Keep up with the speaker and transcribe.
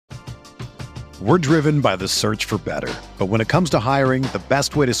We're driven by the search for better. But when it comes to hiring, the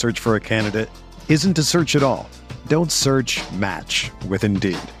best way to search for a candidate isn't to search at all. Don't search, match with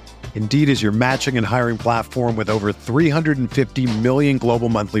Indeed. Indeed is your matching and hiring platform with over 350 million global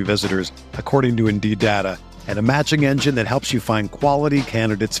monthly visitors, according to Indeed data, and a matching engine that helps you find quality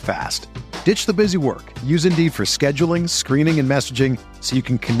candidates fast. Ditch the busy work. Use Indeed for scheduling, screening, and messaging so you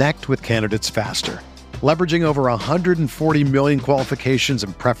can connect with candidates faster. Leveraging over 140 million qualifications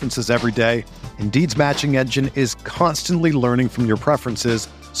and preferences every day, Indeed's matching engine is constantly learning from your preferences,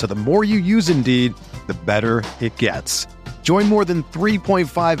 so the more you use Indeed, the better it gets. Join more than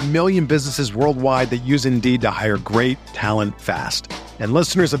 3.5 million businesses worldwide that use Indeed to hire great talent fast. And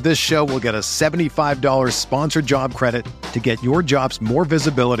listeners of this show will get a $75 sponsored job credit to get your jobs more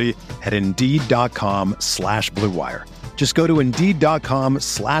visibility at Indeed.com/Blue Wire. Just go to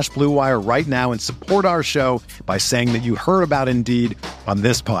Indeed.com/Blue Wire right now and support our show by saying that you heard about Indeed on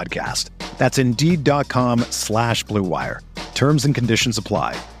this podcast. That's Indeed.com/Blue Wire. Terms and conditions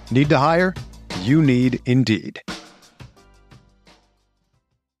apply. Need to hire? You need Indeed.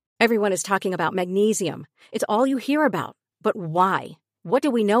 Everyone is talking about magnesium. It's all you hear about. But why? What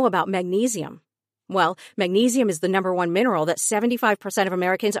do we know about magnesium? Well, magnesium is the number one mineral that 75% of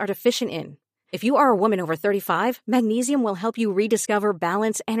Americans are deficient in. If you are a woman over 35, magnesium will help you rediscover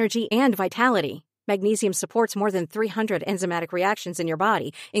balance, energy, and vitality. Magnesium supports more than 300 enzymatic reactions in your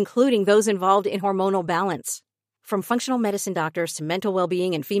body, including those involved in hormonal balance. From functional medicine doctors to mental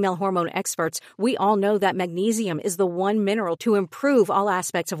well-being and female hormone experts, we all know that magnesium is the one mineral to improve all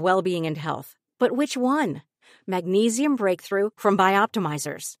aspects of well-being and health. But which one? Magnesium Breakthrough from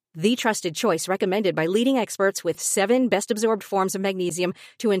Bioptimizers, the trusted choice recommended by leading experts with 7 best-absorbed forms of magnesium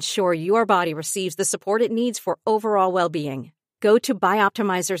to ensure your body receives the support it needs for overall well-being. Go to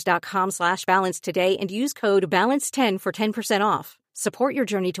bioptimizers.com/balance today and use code BALANCE10 for 10% off. Support your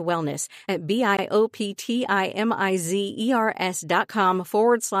journey to wellness at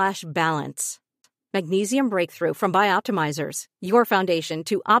bioptimizers.com/balance. Magnesium Breakthrough from Bioptimizers, your foundation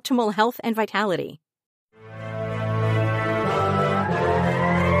to optimal health and vitality.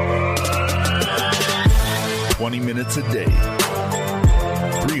 "20 minutes a day,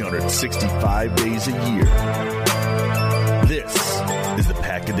 365 days a year. This is the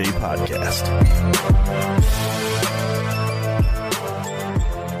Pack-A-Day Podcast.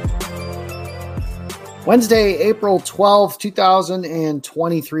 Wednesday, April 12th,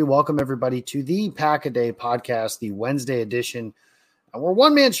 2023. Welcome, everybody, to the Pack-A-Day Podcast, the Wednesday edition. We're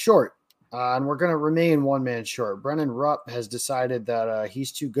one man short, and we're going to remain one man short. Brennan Rupp has decided that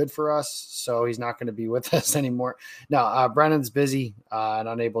he's too good for us, so he's not going to be with us anymore. No, Brennan's busy and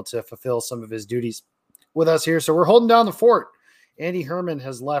unable to fulfill some of his duties with us here, so we're holding down the fort. Andy Herman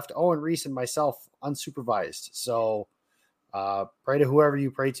has left Owen Reese and myself unsupervised, so pray to whoever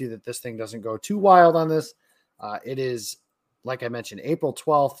you pray to that this thing doesn't go too wild on this. It is, like I mentioned, April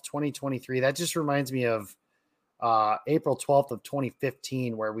 12th, 2023. That just reminds me of April 12th of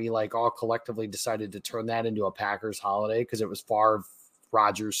 2015, where we all collectively decided to turn that into a Packers holiday because it was Favre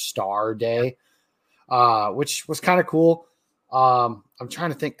Rodgers Star Day, which was kind of cool. I'm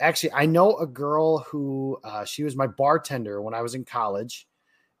trying to think. Actually, I know a girl who she was my bartender when I was in college,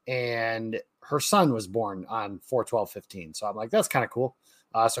 and her son was born on 4/12/15. So I'm like, that's kind of cool.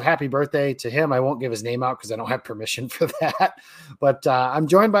 So happy birthday to him. I won't give his name out because I don't have permission for that. But I'm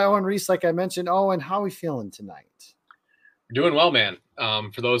joined by Owen Reese, like I mentioned. Owen, how are we feeling tonight? We're doing well, man.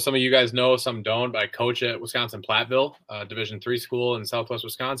 For those, some of you guys know, some don't, but I coach at Wisconsin Platteville, Division III school in Southwest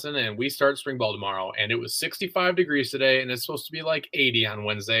Wisconsin, and we start spring ball tomorrow. And it was 65 degrees today, and it's supposed to be like 80 on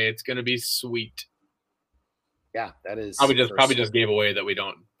Wednesday. It's going to be sweet. Yeah, that is probably just gave away that we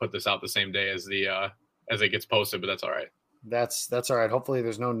don't put this out the same day as as it gets posted, but that's all right. That's all right. Hopefully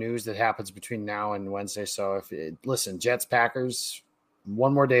there's no news that happens between now and Wednesday. So listen, Jets, Packers,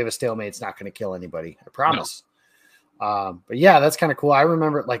 one more day of a stalemate's not going to kill anybody. I promise. No. But yeah, that's kind of cool. I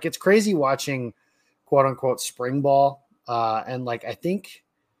remember it's crazy watching quote unquote spring ball. And I think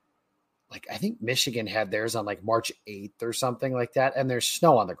Michigan had theirs on March 8th or something like that. And there's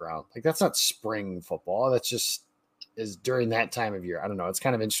snow on the ground. That's not spring football. That's just is during that time of year. I don't know. It's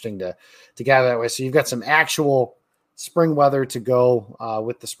kind of interesting to gather that way. So you've got some actual spring weather to go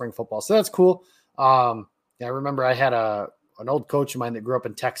with the spring football. So that's cool. I remember I had an old coach of mine that grew up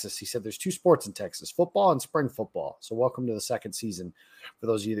in Texas. He said there's 2 sports in Texas, football and spring football. So welcome to the second season for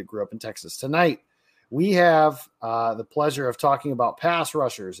those of you that grew up in Texas. Tonight, we have the pleasure of talking about pass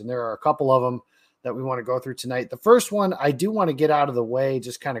rushers, and there are a couple of them that we want to go through tonight. The first one, I do want to get out of the way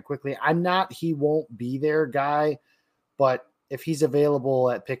just kind of quickly. I'm not he won't be there guy, but if he's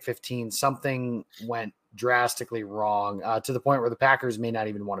available at pick 15, something went drastically wrong to the point where the Packers may not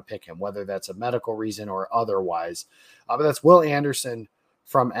even want to pick him, whether that's a medical reason or otherwise. But that's Will Anderson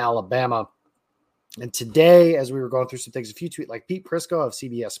from Alabama. And today, as we were going through some things, a few tweets, like Pete Prisco of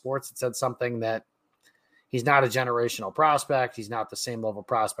CBS Sports had said something that he's not a generational prospect. He's not the same level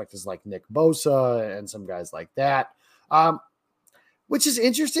prospect as like Nick Bosa and some guys like that. Which is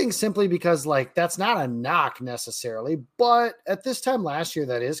interesting simply because like that's not a knock necessarily, but at this time last year,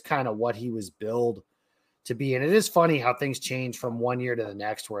 that is kind of what he was billed to be. And it is funny how things change from one year to the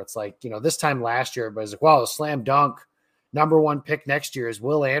next, where it's like, this time last year, everybody's like, wow, the slam dunk number one pick next year is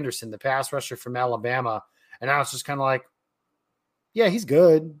Will Anderson, the pass rusher from Alabama. And now it's just kind of like, yeah, he's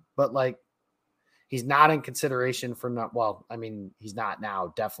good, but like, he's not in consideration for he's not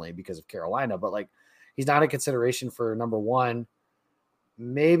now, definitely because of Carolina, but like, he's not in consideration for number one.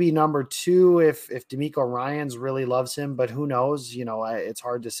 Maybe number two, if DeMeco Ryans really loves him, but who knows? It's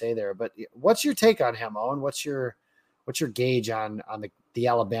hard to say there. But what's your take on him, Owen? What's your gauge on the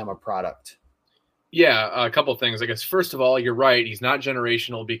Alabama product? Yeah, a couple of things. I guess first of all, you're right. He's not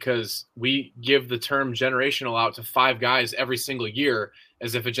generational because we give the term generational out to 5 guys every single year,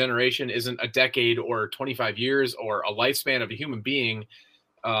 as if a generation isn't a decade or 25 years or a lifespan of a human being.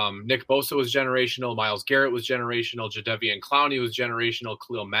 Nick Bosa was generational. Myles Garrett was generational. Jadeveon Clowney was generational.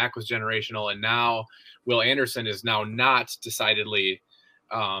 Khalil Mack was generational. And now Will Anderson is now not decidedly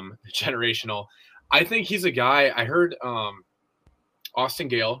generational. I think he's a guy. I heard Austin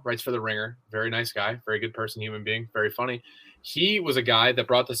Gale writes for The Ringer. Very nice guy. Very good person, human being. Very funny. He was a guy that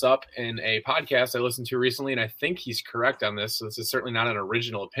brought this up in a podcast I listened to recently, and I think he's correct on this. So this is certainly not an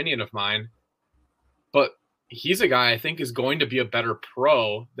original opinion of mine. But he's a guy I think is going to be a better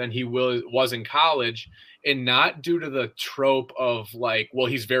pro than he was in college, and not due to the trope of like, well,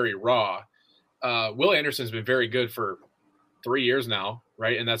 he's very raw. Will Anderson's been very good for 3 years now,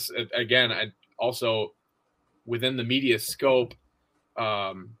 right? And that's, again, also within the media scope,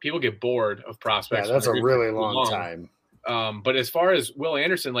 people get bored of prospects. Yeah, that's a really long time. But as far as Will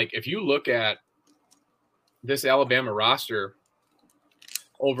Anderson, like if you look at this Alabama roster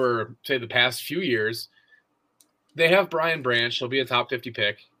over, say, the past few years, they have Brian Branch. He'll be a top 50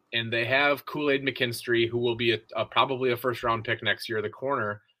 pick. And they have Kool-Aid McKinstry, who will be probably a first-round pick next year, the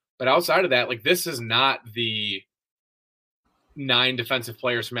corner. But outside of that, like this is not the 9 defensive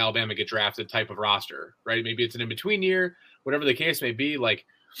players from Alabama get drafted type of roster, right? Maybe it's an in-between year, whatever the case may be. Like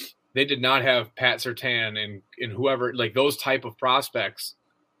they did not have Pat Surtain and whoever, like those type of prospects,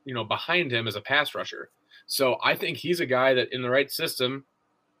 behind him as a pass rusher. So I think he's a guy that in the right system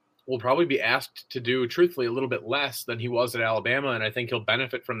will probably be asked to do, truthfully, a little bit less than he was at Alabama, and I think he'll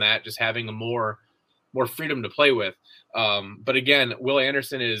benefit from that, just having a more freedom to play with. But again, Will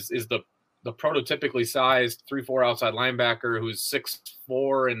Anderson is the prototypically sized 3-4 outside linebacker who's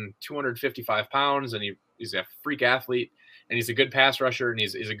 6'4" and 255 pounds, and he's a freak athlete, and he's a good pass rusher, and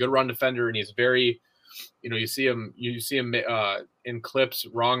he's a good run defender, and he's very, you see him in clips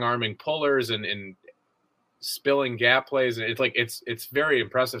wrong arming pullers and spilling gap plays, and it's very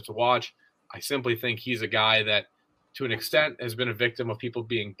impressive to watch. I simply think he's a guy that, to an extent, has been a victim of people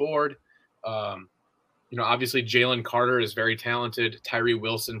being bored. Obviously Jalen Carter is very talented. Tyree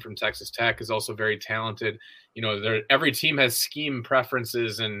Wilson from Texas Tech is also very talented. Every team has scheme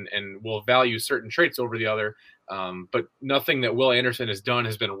preferences and will value certain traits over the other. But nothing that Will Anderson has done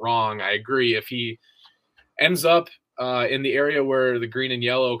has been wrong. I agree. If he ends up in the area where the green and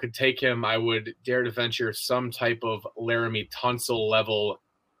yellow could take him, I would dare to venture some type of Laramie Tunsil level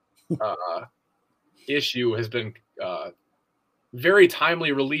issue has been very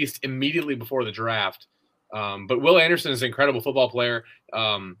timely released immediately before the draft. But Will Anderson is an incredible football player.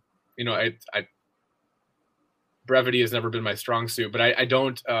 Brevity has never been my strong suit, but I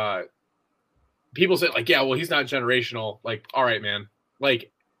don't. People say like, yeah, well, he's not generational. Like, all right, man.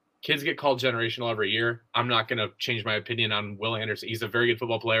 Like, kids get called generational every year. I'm not going to change my opinion on Will Anderson. He's a very good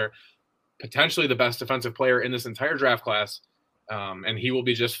football player, potentially the best defensive player in this entire draft class. And he will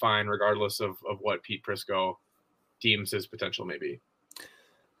be just fine regardless of what Pete Prisco deems his potential may be.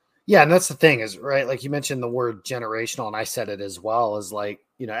 Yeah, and that's the thing is, right, like you mentioned the word generational, and I said it as well, is like,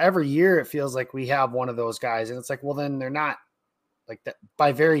 every year it feels like we have one of those guys, and it's like, well, then they're not like that.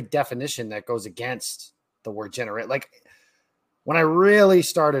 By very definition, that goes against the word generate. Like when I really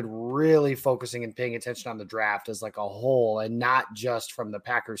started focusing and paying attention on the draft as like a whole, and not just from the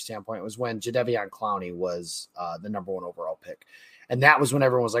Packers standpoint, was when Jadeveon Clowney was the number 1 overall pick. And that was when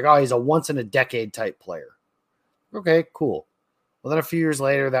everyone was like, oh, he's a once in a decade type player. Okay, cool. Well, then a few years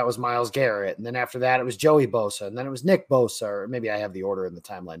later, that was Myles Garrett. And then after that, it was Joey Bosa. And then it was Nick Bosa. Or maybe I have the order in the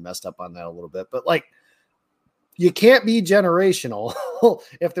timeline messed up on that a little bit. But like you can't be generational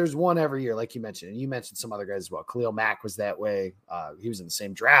if there's one every year, like you mentioned. And you mentioned some other guys as well. Khalil Mack was that way. He was in the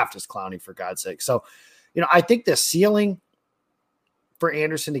same draft as Clowney, for God's sake. So, I think the ceiling for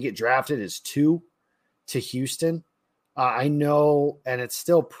Anderson to get drafted is 2 to Houston. I know, and it's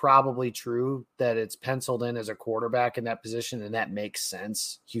still probably true that it's penciled in as a quarterback in that position, and that makes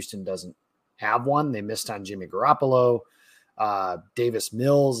sense. Houston doesn't have one. They missed on Jimmy Garoppolo. Davis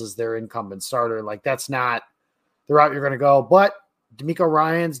Mills is their incumbent starter. Like, that's not the route you're going to go. But DeMeco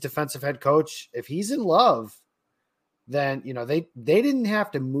Ryans, defensive head coach, if he's in love, then, they didn't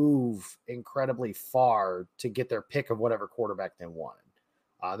have to move incredibly far to get their pick of whatever quarterback they wanted.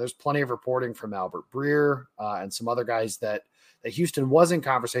 There's plenty of reporting from Albert Breer and some other guys that Houston was in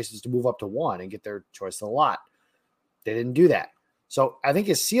conversations to move up to 1 and get their choice of the lot. They didn't do that. So I think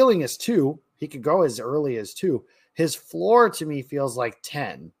his ceiling is 2. He could go as early as 2. His floor to me feels like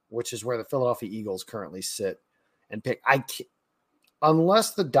 10, which is where the Philadelphia Eagles currently sit and pick.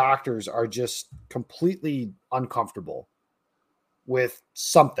 Unless the doctors are just completely uncomfortable with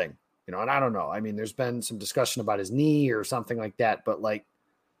something, and I don't know. I mean, there's been some discussion about his knee or something like that, but like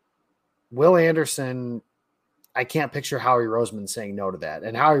Will Anderson, I can't picture Howie Roseman saying no to that.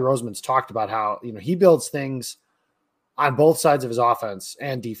 And Howie Roseman's talked about how, he builds things on both sides of his offense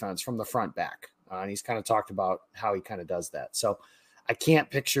and defense from the front back. And he's kind of talked about how he kind of does that. So I can't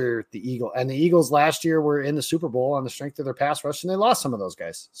picture the Eagles last year were in the Super Bowl on the strength of their pass rush, and they lost some of those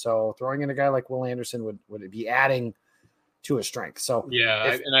guys. So throwing in a guy like Will Anderson would be adding to his strength. So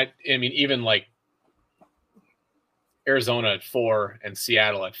yeah. I mean, even like Arizona at 4 and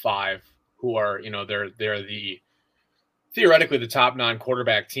Seattle at 5, who are, they're the theoretically the top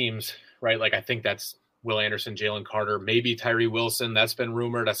non-quarterback teams, right? Like, I think that's Will Anderson, Jalen Carter, maybe Tyree Wilson. That's been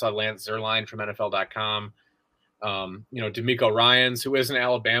rumored. I saw Lance Zierlein from NFL.com. DeMeco Ryans, who is an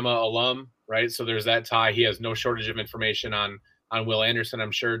Alabama alum, right? So there's that tie. He has no shortage of information on Will Anderson,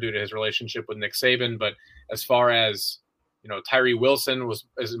 I'm sure, due to his relationship with Nick Saban. But as far as, Tyree Wilson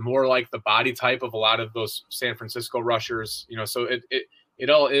is more like the body type of a lot of those San Francisco rushers, so it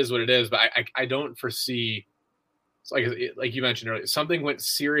all is what it is. But I don't foresee, like you mentioned earlier, something went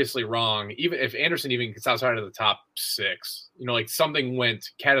seriously wrong. Even if Anderson even gets outside of the top 6, like something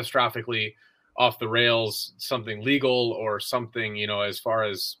went catastrophically off the rails, something legal or something, as far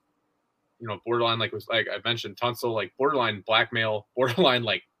as, borderline, like I mentioned, Tunsil, like borderline blackmail, borderline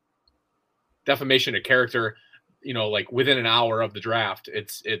like defamation of character, like within an hour of the draft.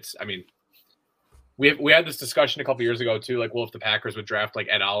 I mean, we had this discussion a couple years ago too, like, well, if the Packers would draft like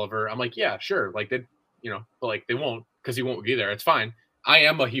Ed Oliver, I'm like, yeah, sure. Like they, but like they won't, because he won't be there. It's fine. I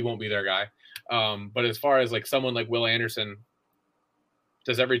am a he won't be there guy. But as far as like someone like Will Anderson,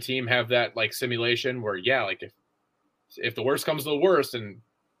 does every team have that like simulation where, yeah, like if the worst comes to the worst and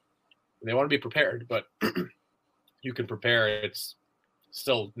they want to be prepared, but you can prepare, it's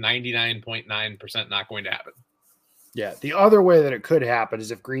still 99.9% not going to happen. Yeah. The other way that it could happen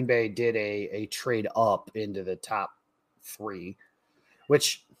is if Green Bay did a trade up into the top 3,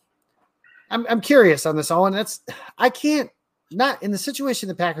 which I'm curious on this, Owen. I can't, not in the situation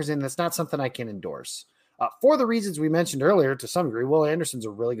the Packers in, that's not something I can endorse. For the reasons we mentioned earlier, to some degree, Will Anderson's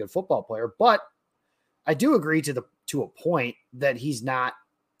a really good football player, but I do agree to a point that he's not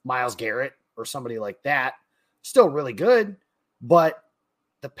Myles Garrett or somebody like that. Still really good, but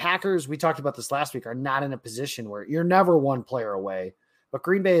the Packers, we talked about this last week, are not in a position where you're never one player away, but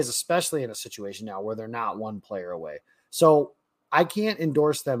Green Bay is especially in a situation now where they're not one player away. So I can't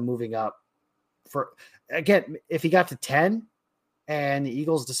endorse them moving up again, if he got to 10, and the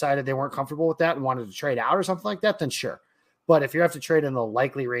Eagles decided they weren't comfortable with that and wanted to trade out or something like that, then sure. But if you have to trade in the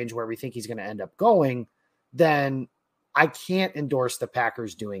likely range where we think he's going to end up going, then I can't endorse the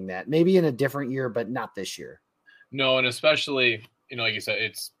Packers doing that. Maybe in a different year, but not this year. No, and especially, like you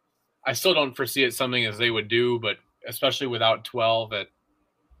said, I still don't foresee it something as they would do, but especially without 12 at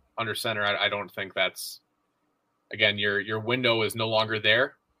under center, I don't think that's, again, your window is no longer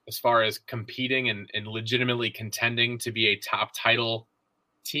there as far as competing and legitimately contending to be a top title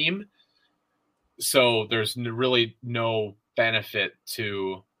team. So there's really no benefit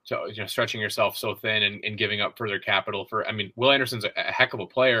to stretching yourself so thin and giving up further capital Will Anderson's a heck of a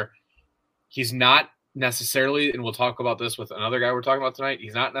player. He's not necessarily, and we'll talk about this with another guy we're talking about tonight,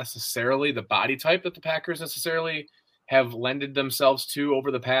 he's not necessarily the body type that the Packers necessarily have lended themselves to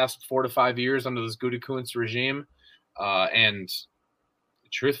over the past 4 to 5 years under this Gutekunst regime. And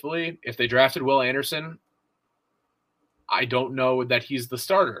truthfully, if they drafted Will Anderson, I don't know that he's the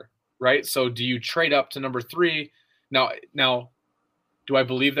starter, right? So do you trade up to number 3? Now, do I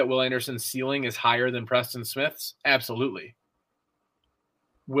believe that Will Anderson's ceiling is higher than Preston Smith's? Absolutely.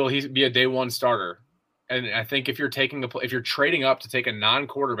 Will he be a day one starter? And I think if you're trading up to take a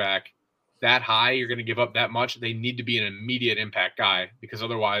non-quarterback that high, you're going to give up that much. They need to be an immediate impact guy, because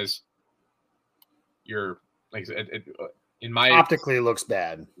otherwise you're like optically it looks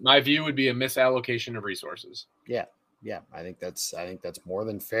bad. My view would be a misallocation of resources. Yeah. I think that's more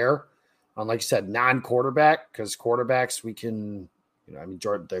than fair. Like you said, non-quarterback, because quarterbacks we can,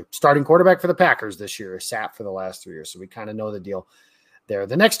 Jordan, the starting quarterback for the Packers this year is sat for the last 3 years. So we kind of know the deal there.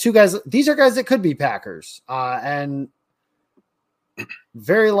 The next two guys, these are guys that could be Packers and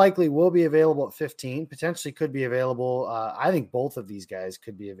very likely will be available at 15, potentially could be available. I think both of these guys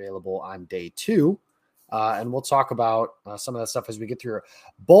could be available on day 2. And we'll talk about some of that stuff as we get through.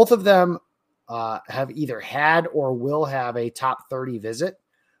 Both of them have either had or will have a top 30 visit.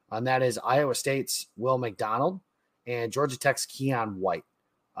 And that is Iowa State's Will McDonald and Georgia Tech's Keion White.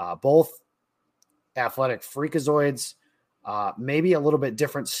 Both athletic freakazoids, maybe a little bit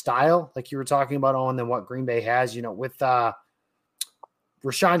different style, like you were talking about, Owen, than what Green Bay has. With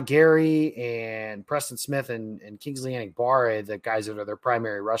Rashawn Gary and Preston Smith and Kingsley Enagbare, the guys that are their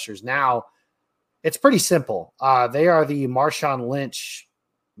primary rushers now, it's pretty simple. They are the Marshawn Lynch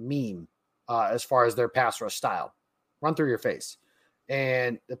meme as far as their pass rush style. Run through your face.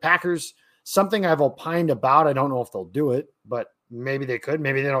 And the Packers, something I've opined about, I don't know if they'll do it, but maybe they could.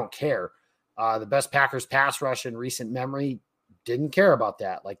 Maybe they don't care. The best Packers pass rush in recent memory didn't care about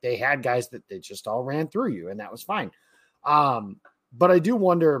that. Like, they had guys that they just all ran through you, and that was fine. But I do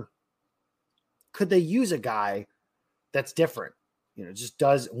wonder, could they use a guy that's different? Just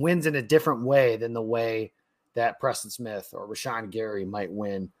wins in a different way than the way that Preston Smith or Rashawn Gary might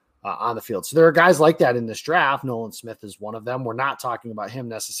win on the field. So there are guys like that in this draft. Nolan Smith is one of them. We're not talking about him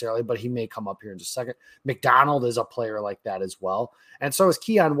necessarily, but he may come up here in just a second. McDonald is a player like that as well. And so is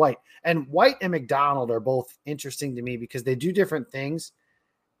Keion White. And White and McDonald are both interesting to me because they do different things.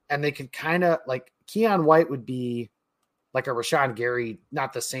 And they could kind of, like, Keion White would be like a Rashawn Gary,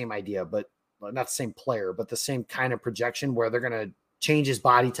 not the same idea, but not the same player, but the same kind of projection where they're going to change his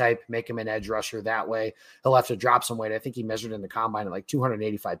body type, make him an edge rusher that way. He'll have to drop some weight. I think he measured in the combine at like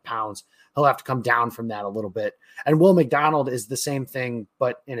 285 pounds. He'll have to come down from that a little bit. And Will McDonald is the same thing,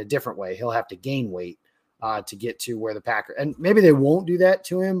 but in a different way. He'll have to gain weight to get to where the Packers, and maybe they won't do that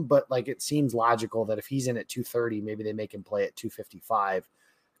to him, but like, it seems logical that if he's in at 230, maybe they make him play at 255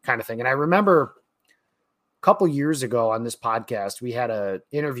 kind of thing. And I remember a couple years ago on this podcast, we had an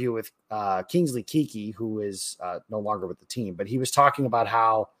interview with Kingsley Kiki, who is no longer with the team, but he was talking about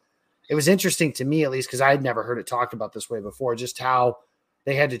how it was interesting to me, at least, because I had never heard it talked about this way before, just how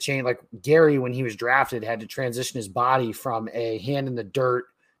they had to change. Like, Gary, when he was drafted, had to transition his body from a hand in the dirt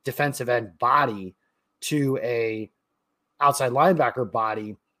defensive end body to a outside linebacker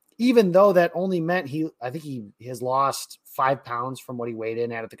body, even though that only meant I think he has lost 5 pounds from what he weighed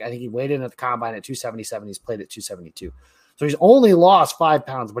in at. I think he weighed in at the combine at 277. He's played at 272. So he's only lost 5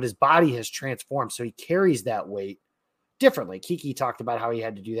 pounds, but his body has transformed. So he carries that weight differently. Kiki talked about how he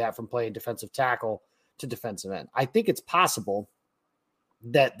had to do that from playing defensive tackle to defensive end. I think it's possible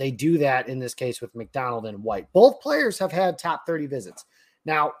that they do that in this case with McDonald and White. Both players have had top 30 visits.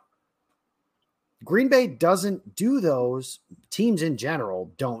 Now, Green Bay doesn't do those. Teams in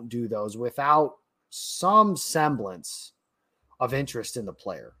general don't do those without some semblance of interest in the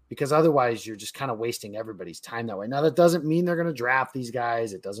player, because otherwise you're just kind of wasting everybody's time that way. Now, that doesn't mean they're going to draft these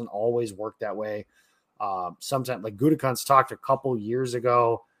guys. It doesn't always work that way. Sometimes, like Gutekunst talked a couple years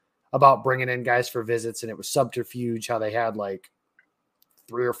ago about bringing in guys for visits, and it was subterfuge how they had like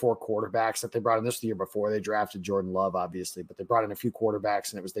 3 or 4 quarterbacks that they brought in. This the year before they drafted Jordan Love, obviously, but they brought in a few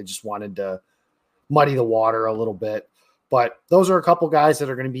quarterbacks, and they just wanted to muddy the water a little bit. But those are a couple guys that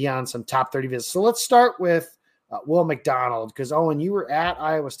are going to be on some top 30 visits. So let's start with Will McDonald, because Owen, you were at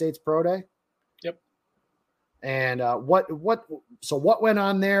Iowa State's Pro Day. Yep. And what went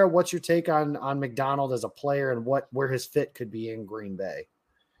on there? What's your take on McDonald as a player and where his fit could be in Green Bay?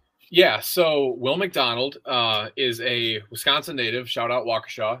 Yeah, so Will McDonald is a Wisconsin native. Shout out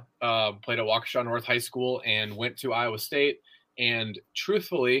Waukesha. Played at Waukesha North High School and went to Iowa State. And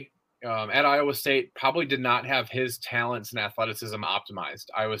truthfully, at Iowa State, probably did not have his talents and athleticism optimized.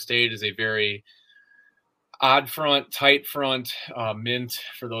 Iowa State is a very odd front, tight front, mint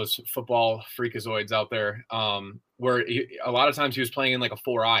for those football freakazoids out there, where a lot of times he was playing in like a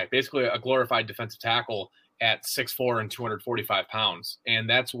 4-eye, basically a glorified defensive tackle at 6'4" and 245 pounds. And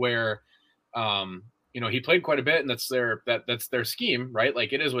that's where, he played quite a bit, and that's their scheme, right?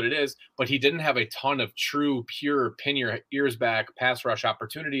 Like, it is what it is, but he didn't have a ton of true, pure pin your ears back pass rush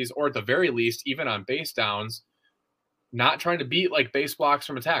opportunities, or at the very least, even on base downs, not trying to beat like base blocks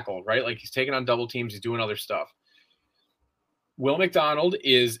from a tackle, right? Like, he's taking on double teams, he's doing other stuff. Will McDonald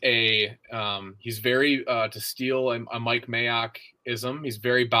is he's very, to steal a Mike Mayock-ism, he's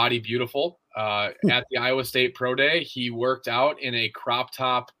very body beautiful. At the Iowa State Pro Day, he worked out in a crop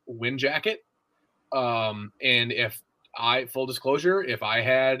top wind jacket. And full disclosure, if I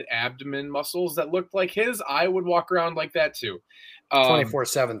had abdomen muscles that looked like his, I would walk around like that too.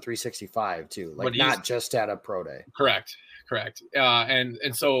 24/7, 365 too. Like not just at a pro day. Correct.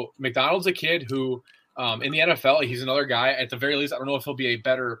 And so McDonald's a kid who, in the NFL, he's another guy. At the very least, I don't know if he'll be a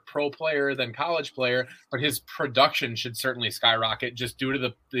better pro player than college player, but his production should certainly skyrocket just due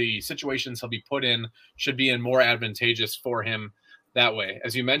to the situations he'll be put in should be more advantageous for him that way.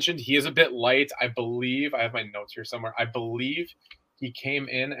 As you mentioned, he is a bit light. I believe, I have my notes here somewhere. I believe he came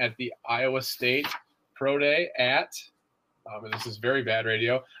in at the Iowa State Pro Day at, and this is very bad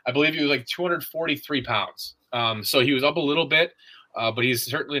radio, I believe he was like 243 pounds. So he was up a little bit, but he's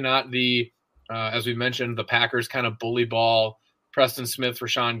certainly not as we mentioned, the Packers kind of bully ball, Preston Smith,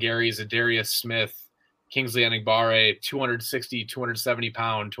 Rashawn Gary, Zadarius Smith, Kingsley Enagbare, 260, 270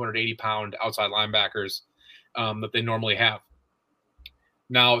 pound, 280 pound outside linebackers that they normally have.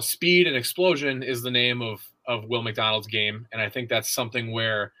 Now, speed and explosion is the name of Will McDonald's game, and I think that's something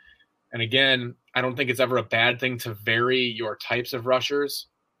where, and again, I don't think it's ever a bad thing to vary your types of rushers.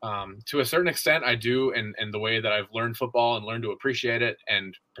 To a certain extent, I do, and the way that I've learned football and learned to appreciate it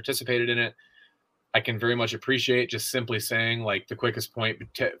and participated in it, I can very much appreciate just simply saying, like, the quickest point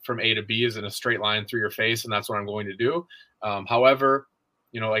from A to B is in a straight line through your face, and that's what I'm going to do. However,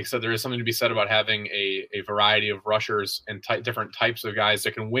 like I said, there is something to be said about having a variety of rushers and different types of guys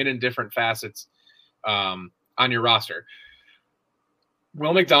that can win in different facets on your roster.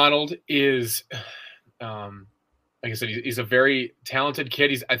 Will McDonald is, like I said, he's a very talented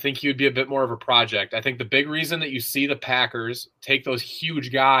kid. I think he would be a bit more of a project. I think the big reason that you see the Packers take those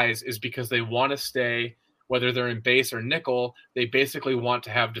huge guys is because they want to stay, whether they're in base or nickel, they basically want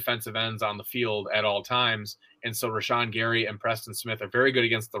to have defensive ends on the field at all times. And so Rashawn Gary and Preston Smith are very good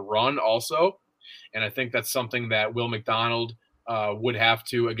against the run also. And I think that's something that Will McDonald would have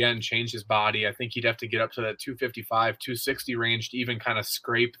to, again, change his body. I think he'd have to get up to that 255, 260 range to even kind of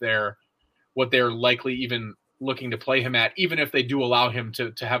scrape what they're likely even looking to play him at, even if they do allow him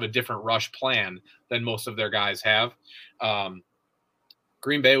to have a different rush plan than most of their guys have.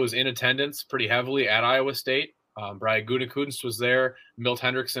 Green Bay was in attendance pretty heavily at Iowa State. Brian Gutekunst was there. Milt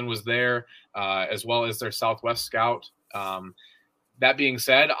Hendrickson was there, as well as their Southwest scout. That being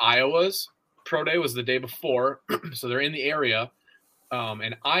said, Iowa's Pro Day was the day before, so they're in the area.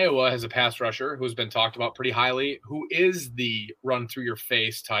 And Iowa has a pass rusher who's been talked about pretty highly, who is the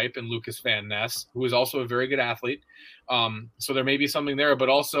run-through-your-face type, and Lucas Van Ness, who is also a very good athlete. So there may be something there, but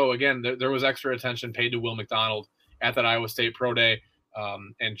also, again, there was extra attention paid to Will McDonald at that Iowa State Pro Day.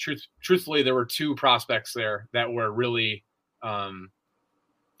 And truthfully, there were two prospects there that were really,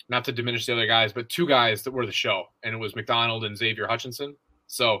 not to diminish the other guys, but two guys that were the show, and it was McDonald and Xavier Hutchinson.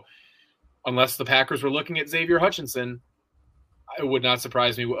 So unless the Packers were looking at Xavier Hutchinson, it would not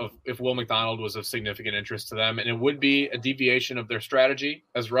surprise me if Will McDonald was of significant interest to them, and it would be a deviation of their strategy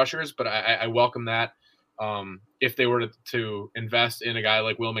as rushers, but I welcome that. If they were to invest in a guy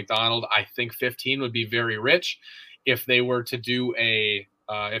like Will McDonald, I think 15 would be very rich. If they were to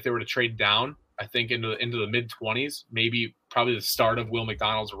if they were to trade down, I think into the mid-20s, probably the start of Will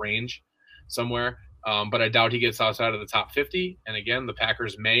McDonald's range somewhere. But I doubt he gets outside of the top 50. And again, the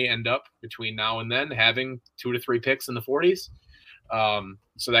Packers may end up between now and then having 2 to 3 picks in the 40s.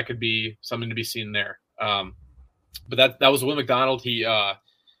 So that could be something to be seen there. But that was Will McDonald. He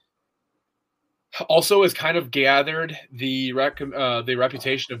also has kind of gathered the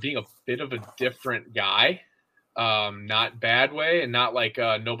reputation of being a bit of a different guy. Not bad way, and not like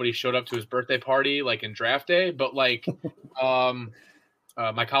nobody showed up to his birthday party like in draft day, but like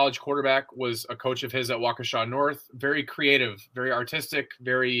my college quarterback was a coach of his at Waukesha North. Very creative, very artistic,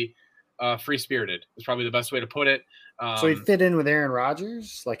 very free-spirited is probably the best way to put it. So he'd fit in with Aaron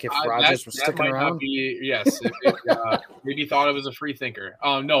Rodgers? Like if Rodgers was sticking around? Yes. Maybe thought of as a free thinker.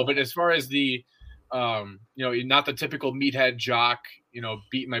 No, but as far as the, not the typical meathead jock,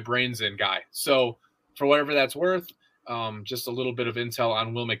 beat my brains in guy. So for whatever that's worth, just a little bit of intel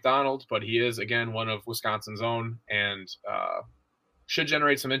on Will McDonald, but he is, again, one of Wisconsin's own and should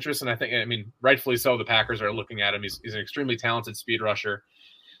generate some interest. And I think, rightfully so, the Packers are looking at him. He's an extremely talented speed rusher.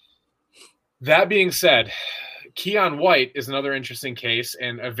 That being said, Keion White is another interesting case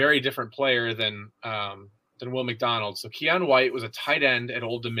and a very different player than Will McDonald. So Keion White was a tight end at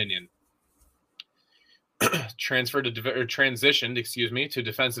Old Dominion. Transitioned to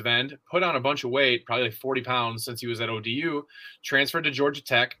defensive end, put on a bunch of weight, probably like 40 pounds since he was at ODU, transferred to Georgia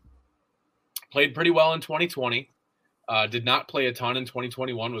Tech, played pretty well in 2020. Did not play a ton in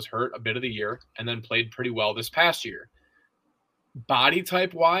 2021, was hurt a bit of the year, and then played pretty well this past year. Body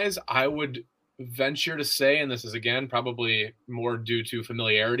type wise, I would venture to say, and this is again probably more due to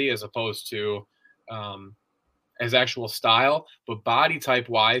familiarity as opposed to as actual style, but body type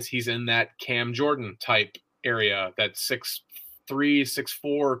wise, he's in that Cam Jordan type area, that 6'3",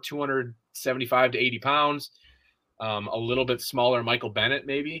 6'4", 275 to 80 pounds, a little bit smaller Michael Bennett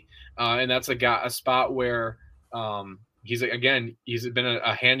maybe, and that's a spot where he's been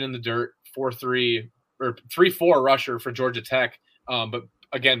a hand in the dirt 4-3 or 3-4 rusher for Georgia Tech, but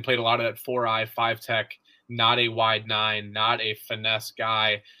again played a lot of that 4-eye 5 tech, not a wide 9, not a finesse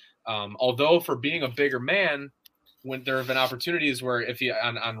guy. Although for being a bigger man, when there have been opportunities where if he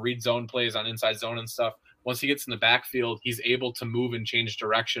on read zone plays, on inside zone and stuff, once he gets in the backfield, he's able to move and change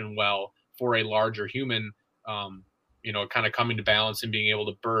direction well for a larger human, kind of coming to balance and being able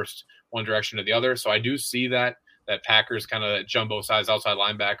to burst one direction to the other. So I do see that Packers kind of jumbo size outside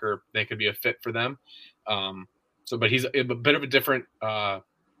linebacker, they could be a fit for them. But he's a bit of a different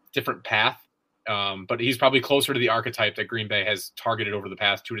path. But he's probably closer to the archetype that Green Bay has targeted over the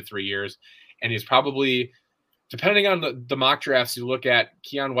past 2 to 3 years. And he's probably, depending on the mock drafts you look at,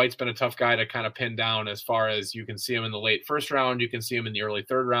 Keion White's been a tough guy to kind of pin down, as far as you can see him in the late first round. You can see him in the early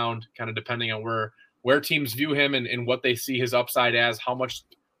third round, kind of depending on where teams view him and what they see his upside as, how much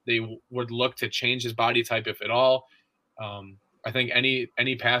they would look to change his body type, if at all. I think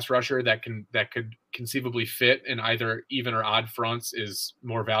any pass rusher that could conceivably fit in either even or odd fronts is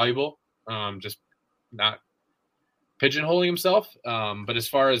more valuable. Just not pigeonholing himself. But as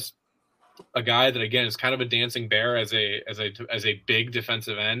far as a guy that, again, is kind of a dancing bear as a big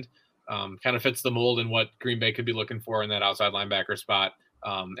defensive end, kind of fits the mold in what Green Bay could be looking for in that outside linebacker spot.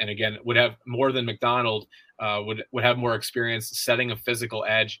 And again, would have more than McDonald, would have more experience setting a physical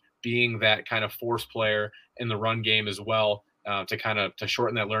edge, being that kind of force player in the run game as well, to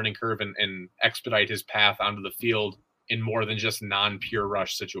shorten that learning curve and expedite his path onto the field in more than just non-pure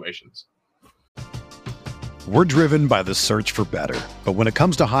rush situations. We're driven by the search for better. But when it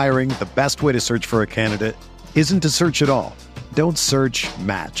comes to hiring, the best way to search for a candidate isn't to search at all. Don't search,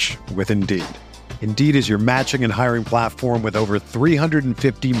 match with Indeed. Indeed is your matching and hiring platform with over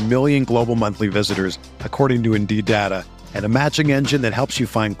 350 million global monthly visitors, according to Indeed data, and a matching engine that helps you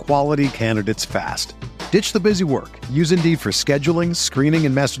find quality candidates fast. Ditch the busy work. Use Indeed for scheduling, screening,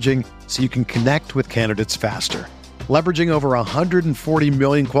 and messaging so you can connect with candidates faster. Leveraging over 140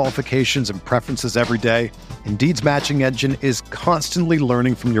 million qualifications and preferences every day, Indeed's matching engine is constantly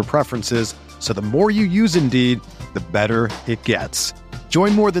learning from your preferences, so the more you use Indeed, the better it gets.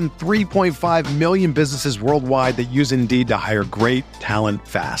 Join more than 3.5 million businesses worldwide that use Indeed to hire great talent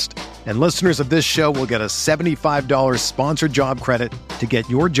fast. And listeners of this show will get a $75 sponsored job credit to get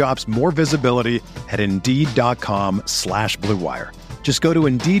your jobs more visibility at Indeed.com/Blue Wire. Just go to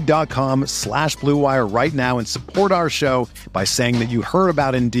Indeed.com/Blue Wire right now and support our show by saying that you heard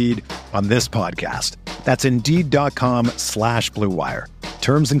about Indeed on this podcast. That's Indeed.com/Blue Wire.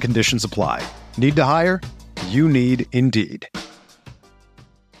 Terms and conditions apply. Need to hire? You need Indeed.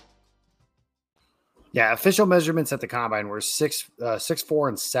 Yeah, official measurements at the combine were 6'4"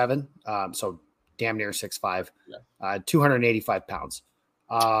 and 7, so damn near 6'5", 285 pounds.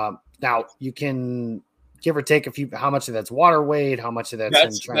 Now you can give or take how much of that's water weight, how much of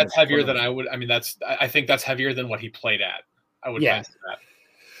that's heavier than I would. I mean, I think that's heavier than what he played at. I would guess that.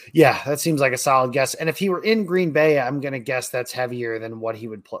 Yeah, that seems like a solid guess. And if he were in Green Bay, I'm going to guess that's heavier than what he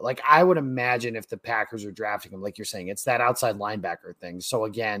would play. Like, I would imagine if the Packers are drafting him, like you're saying, it's that outside linebacker thing. So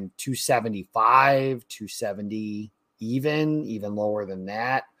again, 275, 270, even lower than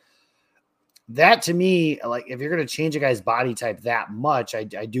that. That to me, like, if you're going to change a guy's body type that much, I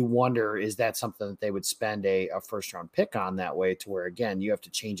do wonder, is that something that they would spend a first round pick on that way, to where, again, you have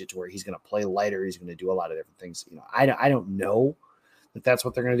to change it to where he's going to play lighter. He's going to do a lot of different things. I don't know that's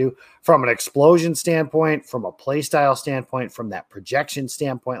what they're going to do from an explosion standpoint, from a play style standpoint, from that projection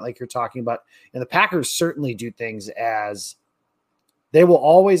standpoint, like you're talking about. And the Packers certainly do things as they will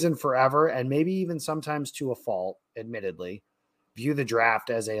always and forever, and maybe even sometimes to a fault, admittedly, view the draft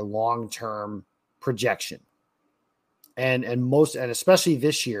as a long-term projection. And especially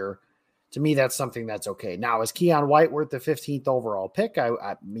this year, to me, that's something that's okay. Now, is Keion White worth the 15th overall pick?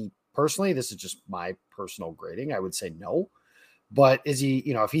 Me personally, this is just my personal grading, I would say no. But is he,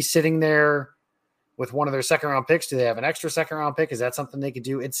 if he's sitting there with one of their second round picks, do they have an extra second round pick? Is that something they could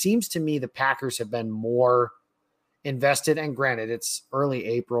do? It seems to me the Packers have been more invested, and granted, it's early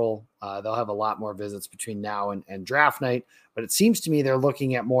April. They'll have a lot more visits between now and draft night, but it seems to me they're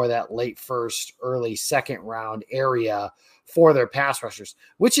looking at more of that late first, early second round area for their pass rushers,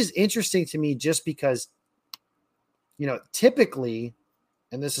 which is interesting to me just because, typically,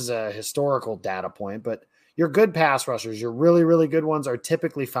 and this is a historical data point, but your good pass rushers, your really, really good ones are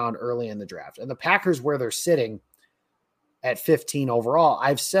typically found early in the draft. And the Packers, where they're sitting at 15 overall,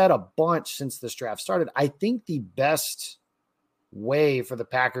 I've said a bunch since this draft started. I think the best way for the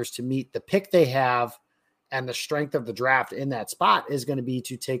Packers to meet the pick they have and the strength of the draft in that spot is going to be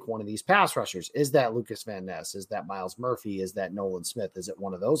to take one of these pass rushers. Is that Lucas Van Ness? Is that Miles Murphy? Is that Nolan Smith? Is it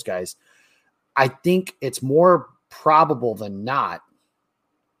one of those guys? I think it's more probable than not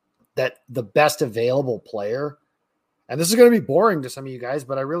that the best available player, and this is going to be boring to some of you guys,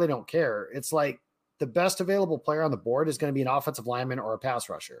 but I really don't care. It's like the best available player on the board is going to be an offensive lineman or a pass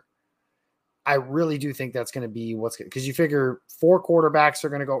rusher. I really do think that's going to be what's good, because you figure 4 quarterbacks are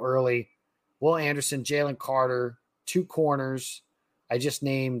going to go early. Will Anderson, Jalen Carter, 2 corners. I just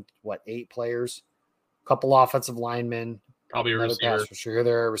named 8 players, a couple offensive linemen, probably a receiver. Pass rusher.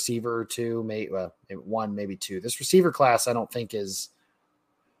 There a receiver or 2, maybe 1, maybe 2. This receiver class, I don't think is.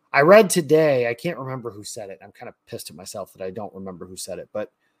 I read today, I can't remember who said it. I'm kind of pissed at myself that I don't remember who said it, but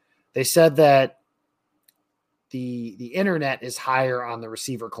they said that the internet is higher on the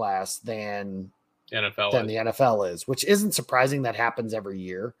receiver class than the NFL is, which isn't surprising. That happens every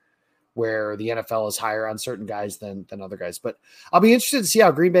year, where the NFL is higher on certain guys than other guys. But I'll be interested to see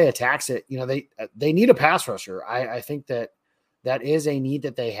how Green Bay attacks it. They need a pass rusher. I think that is a need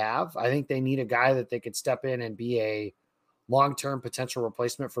that they have. I think they need a guy that they could step in and be a long-term potential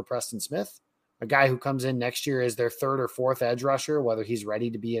replacement for Preston Smith, a guy who comes in next year as their 3rd or 4th edge rusher, whether he's ready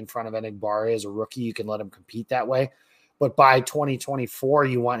to be in front of Enigbare as a rookie. You can let him compete that way. But by 2024,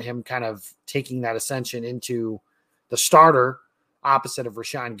 you want him kind of taking that ascension into the starter opposite of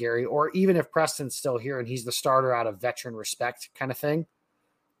Rashawn Gary, or even if Preston's still here and he's the starter out of veteran respect kind of thing,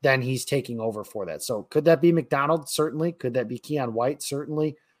 then he's taking over for that. So could that be McDonald? Certainly. Could that be Keion White?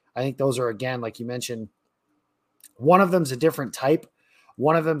 Certainly. I think those are, again, like you mentioned, one of them's a different type.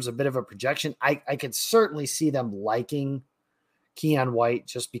 One of them's a bit of a projection. I could certainly see them liking Keion White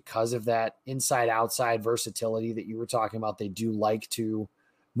just because of that inside-outside versatility that you were talking about. They do like to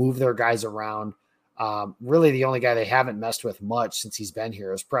move their guys around. Really, the only guy they haven't messed with much since he's been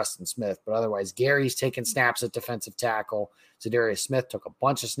here is Preston Smith. But otherwise, Gary's taken snaps at defensive tackle. Zadarius Smith took a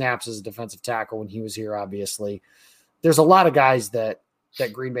bunch of snaps as a defensive tackle when he was here, obviously. There's a lot of guys that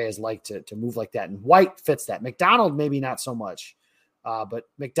Green Bay has liked to move like that. And White fits that. McDonald, maybe not so much. But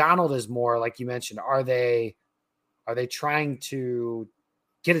McDonald is more, like you mentioned, are they trying to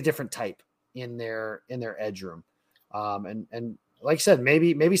get a different type in their edge room? And like I said,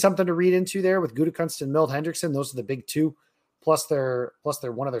 maybe something to read into there with Gutekunst and Milt Hendrickson. Those are the big 2, plus they're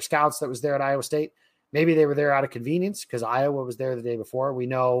one of their scouts that was there at Iowa State. Maybe they were there out of convenience because Iowa was there the day before. We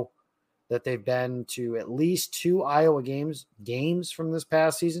know that they've been to at least 2 Iowa games from this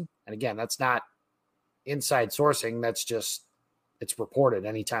past season. And again, that's not inside sourcing. That's just, it's reported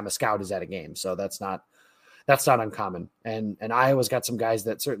anytime a scout is at a game. So that's not uncommon. And Iowa's got some guys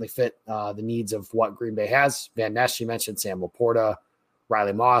that certainly fit the needs of what Green Bay has. Van Ness, you mentioned, Sam Laporta,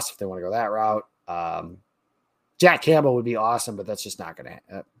 Riley Moss, if they want to go that route. Jack Campbell would be awesome, but that's just not going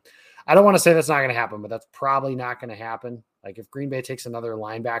to I don't want to say that's not going to happen, but that's probably not going to happen. Like if Green Bay takes another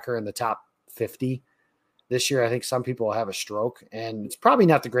linebacker in the top 50 this year, I think some people will have a stroke, and it's probably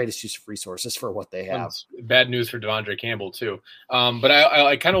not the greatest use of resources for what they have. It's bad news for Devondre Campbell too. But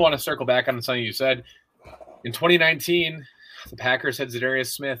I kind of want to circle back on something you said. In 2019, the Packers had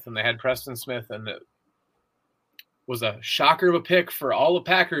Zadarius Smith and they had Preston Smith, and it was a shocker of a pick for all the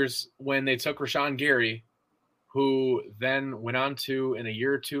Packers when they took Rashawn Gary, who then went on to, in a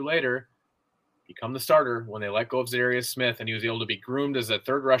year or 2 later, become the starter when they let go of Zadarius Smith, and he was able to be groomed as a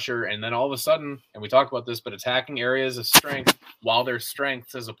 3rd rusher. And then all of a sudden, and we talked about this, but attacking areas of strength while they're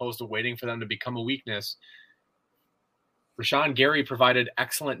strengths as opposed to waiting for them to become a weakness. Rashawn Gary provided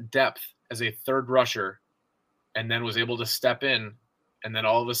excellent depth as a 3rd rusher and then was able to step in. And then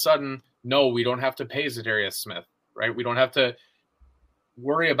all of a sudden, no, we don't have to pay Zadarius Smith, right? We don't have to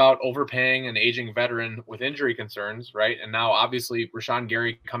worry about overpaying an aging veteran with injury concerns, right? And now, obviously, Rashawn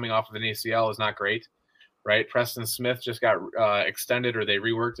Gary coming off of an ACL is not great, right? Preston Smith just got extended, or they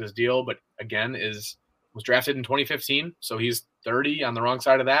reworked his deal, but again, was drafted in 2015, so he's 30 on the wrong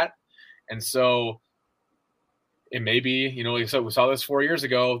side of that. And so it may be, we saw this 4 years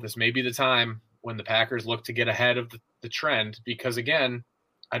ago. This may be the time when the Packers look to get ahead of the trend, because again,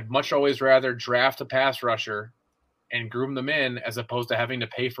 I'd much always rather draft a pass rusher and groom them in as opposed to having to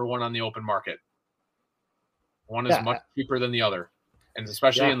pay for one on the open market. One is much cheaper than the other. And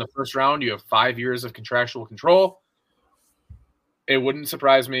especially in the first round, you have 5 years of contractual control. It wouldn't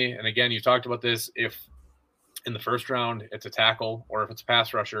surprise me. And again, you talked about this, if in the first round it's a tackle or if it's a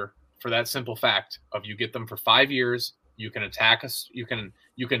pass rusher, for that simple fact of you get them for 5 years. You can attack us. You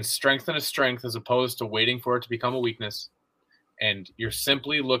can strengthen a strength as opposed to waiting for it to become a weakness. And you're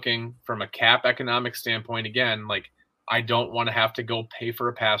simply looking from a cap economic standpoint. Again, like, I don't want to have to go pay for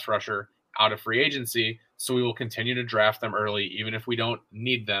a pass rusher out of free agency. So we will continue to draft them early, even if we don't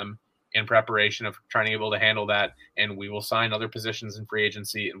need them, in preparation of trying to be able to handle that. And we will sign other positions in free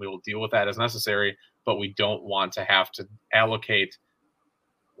agency and we will deal with that as necessary. But we don't want to have to allocate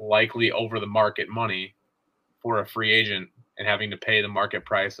likely over the market money for a free agent and having to pay the market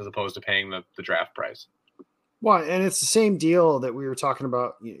price as opposed to paying the draft price. Well, and it's the same deal that we were talking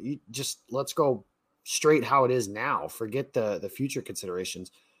about. You just let's go straight how it is now. Forget the future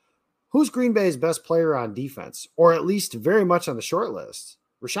considerations. Who's Green Bay's best player on defense, or at least very much on the short list?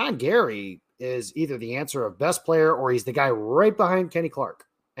 Rashawn Gary is either the answer of best player or he's the guy right behind Kenny Clark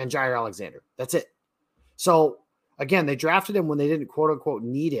and Jair Alexander. That's it. So, again, they drafted him when they didn't, quote-unquote,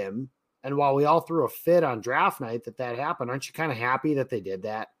 need him. And while we all threw a fit on draft night that happened, aren't you kind of happy that they did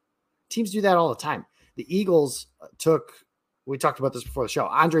that? Teams do that all the time. The Eagles we talked about this before the show,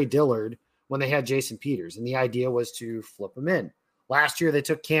 Andre Dillard when they had Jason Peters, and the idea was to flip him in. Last year, they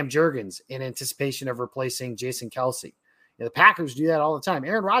took Cam Jurgens in anticipation of replacing Jason Kelsey. The Packers do that all the time.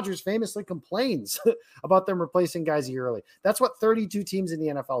 Aaron Rodgers famously complains about them replacing guys a year early. That's what 32 teams in the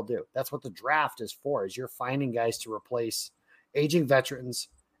NFL do. That's what the draft is for, is you're finding guys to replace aging veterans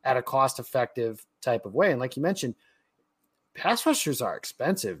at a cost-effective type of way. And like you mentioned, pass rushers are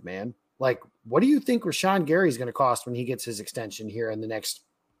expensive, man. Like, what do you think Rashawn Gary is going to cost when he gets his extension here in the next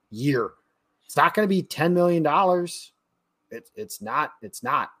year? It's not going to be $10 million. It's not.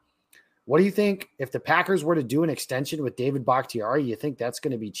 What do you think if the Packers were to do an extension with David Bakhtiari? You think that's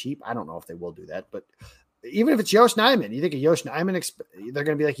going to be cheap? I don't know if they will do that, but even if it's Yosh Nijman, you think of Yosh Nijman, they're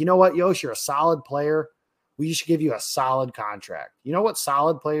going to be like, you know what, Yosh, you're a solid player. We should give you a solid contract. You know what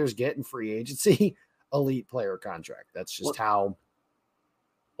solid players get in free agency? Elite player contract. That's just how.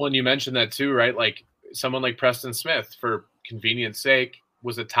 Well, and you mentioned that too, right? Like someone like Preston Smith, for convenience sake,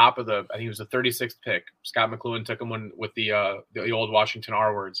 was the top of I think he was the 36th pick. Scott McLuhan took him with the old Washington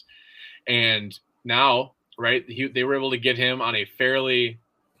R words. And now, right, they were able to get him on a fairly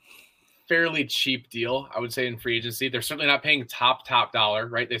cheap deal, I would say, in free agency. They're certainly not paying top dollar,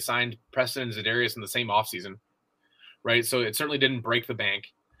 right? They signed Preston and Zadarius in the same offseason, right? So it certainly didn't break the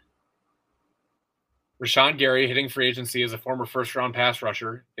bank. Rashawn Gary hitting free agency as a former first-round pass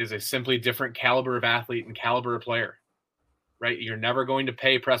rusher is a simply different caliber of athlete and caliber of player, right? You're never going to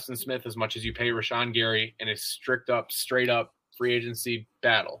pay Preston Smith as much as you pay Rashawn Gary in a straight-up free agency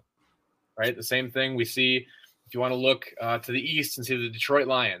battle. Right, the same thing we see if you want to look to the east and see the Detroit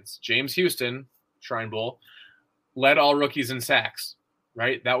Lions. James Houston, Shrine Bowl, led all rookies in sacks.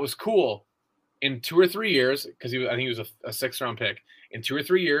 Right, that was cool. In 2 or 3 years, because I think he was a 6th-round pick. In 2 or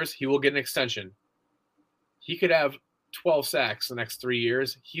 3 years, he will get an extension. He could have 12 sacks the next 3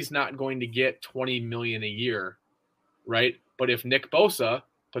 years. He's not going to get $20 million a year, right? But if Nick Bosa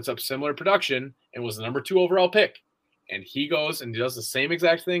puts up similar production and was the number 2 overall pick, and he goes and does the same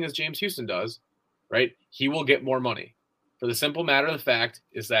exact thing as James Houston does, right, he will get more money. For the simple matter of the fact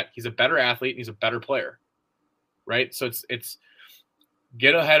is that he's a better athlete and he's a better player, right? So it's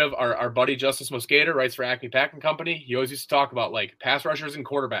get ahead of our buddy Justice Mosqueda, writes for Acme Packing Company. He always used to talk about, like, pass rushers and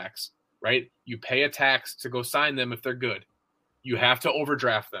quarterbacks, right? You pay a tax to go sign them if they're good. You have to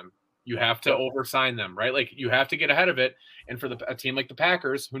overdraft them. You have to oversign them, right? Like, you have to get ahead of it. And for a team like the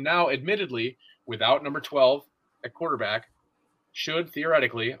Packers, who now admittedly, without number 12, at quarterback, should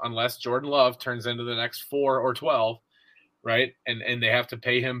theoretically, unless Jordan Love turns into the next 4 or 12, right, and they have to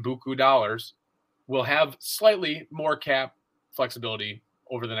pay him buku dollars, will have slightly more cap flexibility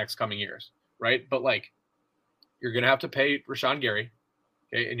over the next coming years, right? But, like, you're going to have to pay Rashawn Gary,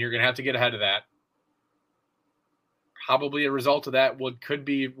 okay, and you're going to have to get ahead of that. Probably a result of that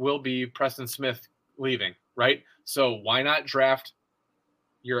will be Preston Smith leaving, right? So why not draft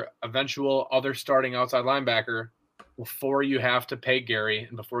your eventual other starting outside linebacker before you have to pay Gary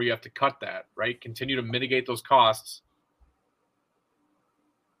and before you have to cut that, right? Continue to mitigate those costs.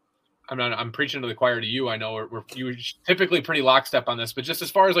 I'm preaching to the choir to you. I know you're typically pretty lockstep on this, but just as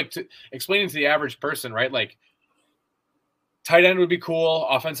far as like explaining to the average person, right? Like tight end would be cool.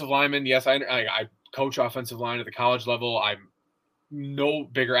 Offensive lineman. Yes. I coach offensive line at the college level. I'm no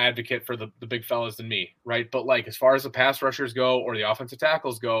bigger advocate for the big fellas than me, right? But like as far as the pass rushers go or the offensive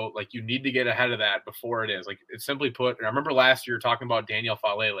tackles go, like you need to get ahead of that before it is. Like it's simply put, and I remember last year talking about Daniel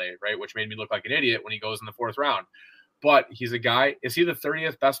Falele, right, which made me look like an idiot when he goes in the 4th round. But he's a guy. Is he the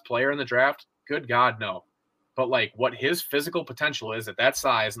 30th best player in the draft? Good God, no. But like what his physical potential is at that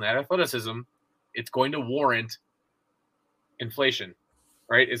size and that athleticism, it's going to warrant inflation,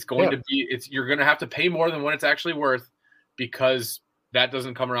 right? It's going to be you're going to have to pay more than what it's actually worth because that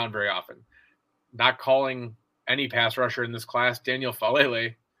doesn't come around very often. Not calling any pass rusher in this class Daniel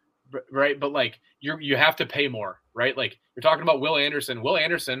Falele, right? But like you have to pay more, right? Like you're talking about Will Anderson. Will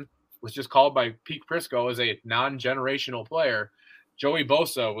Anderson was just called by Pete Prisco as a non-generational player. Joey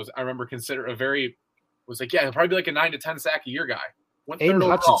Bosa was, I remember, he'll probably be like a 9 to 10 sack a year guy. Aiden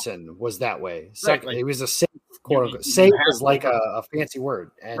Hutchinson was that way. Right, like, he was a safe, quote unquote. Safe is like a fancy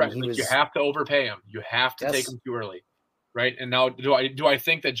word, and right, like you have to overpay him. You have to take him too early, right? And now, do I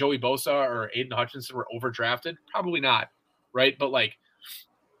think that Joey Bosa or Aiden Hutchinson were overdrafted? Probably not, right? But like,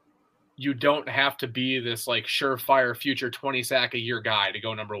 you don't have to be this like surefire future 20 sack a year guy to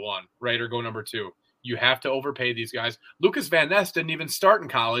go number one, right? Or go number two. You have to overpay these guys. Lucas Van Ness didn't even start in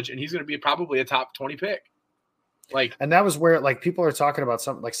college, and he's going to be probably a top 20 pick. Like, and that was where like people are talking about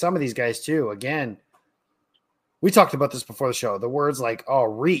some of these guys too. Again, we talked about this before the show. The words like,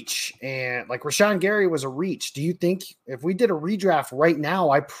 reach, and like Rashawn Gary was a reach. Do you think if we did a redraft right now,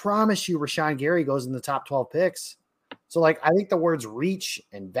 I promise you Rashawn Gary goes in the top 12 picks? So like, I think the words reach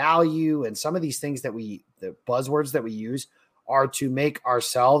and value and some of these things the buzzwords that we use are to make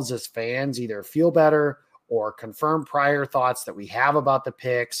ourselves as fans either feel better or confirm prior thoughts that we have about the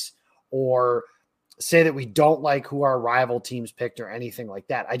picks or say that we don't like who our rival teams picked or anything like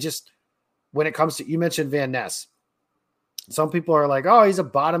that. When it comes to, you mentioned Van Ness, some people are like, he's a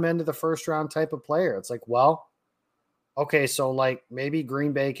bottom end of the first round type of player. It's like, well, okay. So like maybe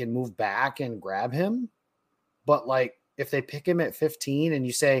Green Bay can move back and grab him. But like, if they pick him at 15 and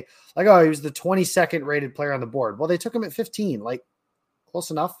you say like, he was the 22nd rated player on the board. Well, they took him at 15, like close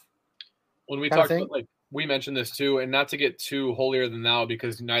enough. When we talked about like, we mentioned this too, and not to get too holier than thou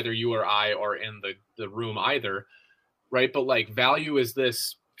because neither you or I are in the room either, right? But like value is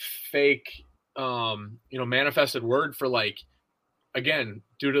this fake, manifested word for like, again,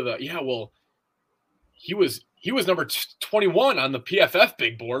 due to he was number 21 on the PFF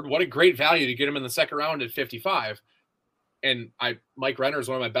big board. What a great value to get him in the second round at 55. And Mike Renner is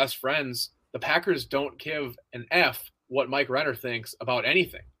one of my best friends. The Packers don't give an F what Mike Renner thinks about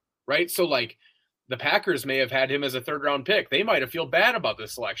anything, right? So like, the Packers may have had him as a third round pick. They might have feel bad about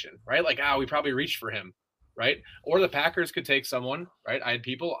this selection, right? Like, we probably reached for him, right? Or the Packers could take someone, right? I had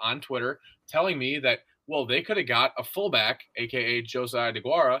people on Twitter telling me that, well, they could have got a fullback, AKA Josiah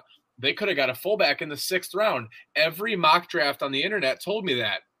DeGuara. They could have got a fullback in the 6th round. Every mock draft on the internet told me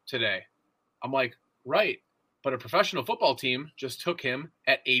that today. I'm like, right. But a professional football team just took him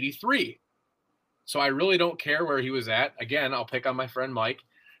at 83. So I really don't care where he was at. Again, I'll pick on my friend Mike.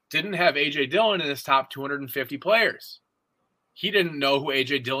 Didn't have A.J. Dillon in his top 250 players. He didn't know who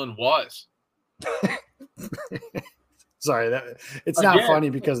A.J. Dillon was. Sorry, it's not funny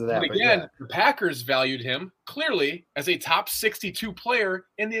because of that. But again, the Packers valued him clearly as a top 62 player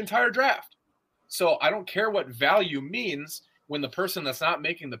in the entire draft. So I don't care what value means when the person that's not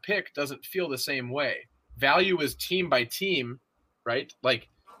making the pick doesn't feel the same way. Value is team by team, right? Like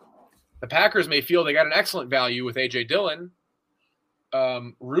the Packers may feel they got an excellent value with A.J. Dillon.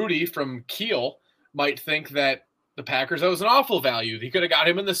 Rudy from Kiel might think that the Packers, that was an awful value. He could have got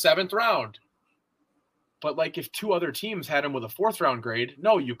him in the 7th round. But like if 2 other teams had him with a 4th round grade,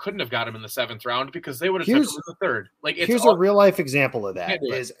 no, you couldn't have got him in the 7th round because they would have took him in the 3rd. Like here's a real life example of that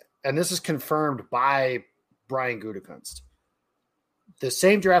and this is confirmed by Brian Gutekunst. The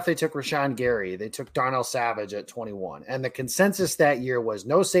same draft they took Rashawn Gary, they took Darnell Savage at 21. And the consensus that year was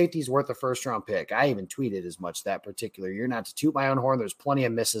no safety's worth a first round pick. I even tweeted as much that particular year. Not to toot my own horn, there's plenty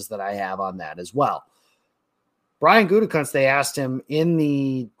of misses that I have on that as well. Brian Gutekunst, they asked him in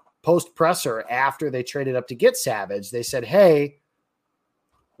the post presser after they traded up to get Savage. They said, hey,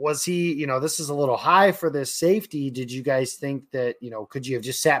 was he, this is a little high for this safety. Did you guys think that, could you have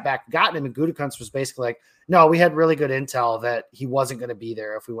just sat back and gotten him? And Gutekunst was basically like, no, we had really good intel that he wasn't going to be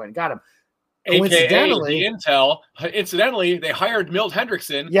there if we went and got him. Coincidentally, incidentally, they hired Milt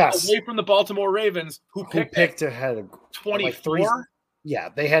Hendrickson away from the Baltimore Ravens, who picked ahead of 24. Yeah,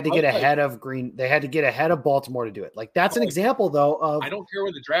 they had to get ahead of Green. They had to get ahead of Baltimore to do it. Like that's an example, though. Of I don't care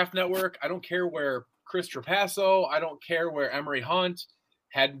where the Draft Network. I don't care where Chris Trapasso. I don't care where Emery Hunt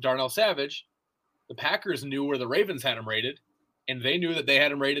had Darnell Savage. The Packers knew where the Ravens had him rated, and they knew that they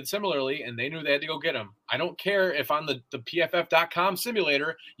had him rated similarly, and they knew they had to go get him. I don't care if on the PFF.com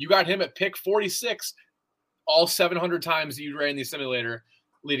simulator you got him at pick 46 all 700 times you ran the simulator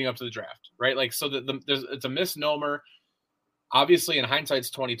leading up to the draft, right? Like, so it's a misnomer. Obviously, in hindsight, it's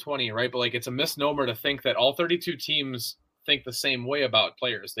 2020, right? But like, it's a misnomer to think that all 32 teams think the same way about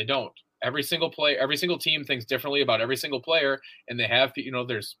players. They don't. Every single team thinks differently about every single player, and they have,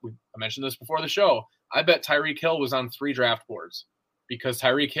 I mentioned this before the show. I bet Tyreek Hill was on 3 draft boards because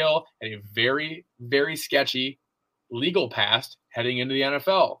Tyreek Hill had a very, very sketchy legal past heading into the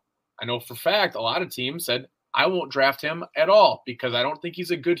NFL. I know for a fact a lot of teams said, I won't draft him at all because I don't think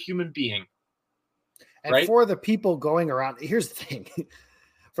he's a good human being. And right? For the people going around, here's the thing.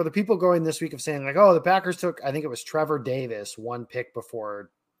 For the people going this week of saying like, oh, the Packers took, I think it was Trevor Davis, one pick before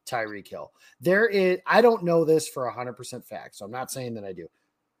Tyreek Hill. I don't know this for 100% fact, so I'm not saying that I do.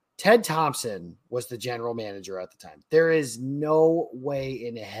 Ted Thompson was the general manager at the time. There is no way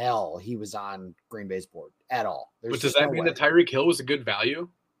in hell he was on Green Bay's board at all. But does that mean that Tyreek Hill was a good value?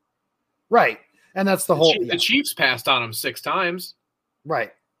 Right. And that's the Chiefs passed on him 6 times.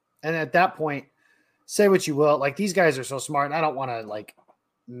 Right. And at that point, say what you will, like these guys are so smart. And I don't want to like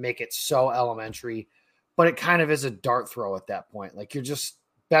make it so elementary, but it kind of is a dart throw at that point. Like you're just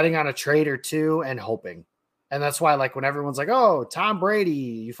betting on a trade or two and hoping. And that's why, like, when everyone's like, oh, Tom Brady,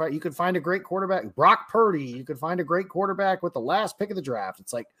 you could find a great quarterback. Brock Purdy, you could find a great quarterback with the last pick of the draft.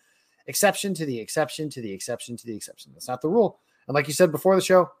 It's like exception to the exception to the exception to the exception. That's not the rule. And like you said before the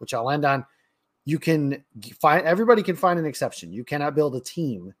show, which I'll end on, everybody can find an exception. You cannot build a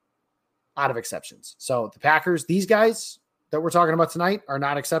team out of exceptions. So the Packers, these guys that we're talking about tonight are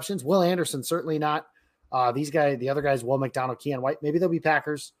not exceptions. Will Anderson, certainly not. The other guys, Will McDonald, Keion White, maybe they'll be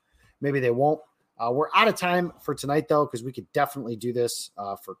Packers. Maybe they won't. We're out of time for tonight, though, because we could definitely do this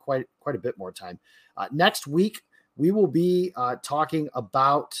for quite a bit more time. Next week, we will be talking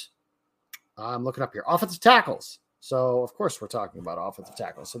about, I'm looking up here, offensive tackles. So, of course, we're talking about offensive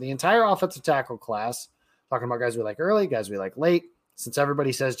tackles. So the entire offensive tackle class, talking about guys we like early, guys we like late. Since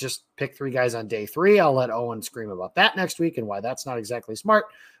everybody says just pick 3 guys on day 3, I'll let Owen scream about that next week and why that's not exactly smart.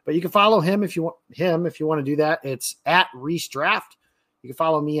 But you can follow him if you want to do that. It's at Reese Draft. You can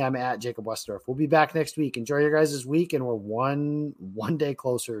follow me. I'm at Jacob Westdorf. We'll be back next week. Enjoy your guys' week, and we're one day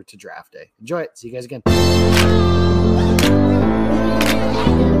closer to draft day. Enjoy it. See you guys again.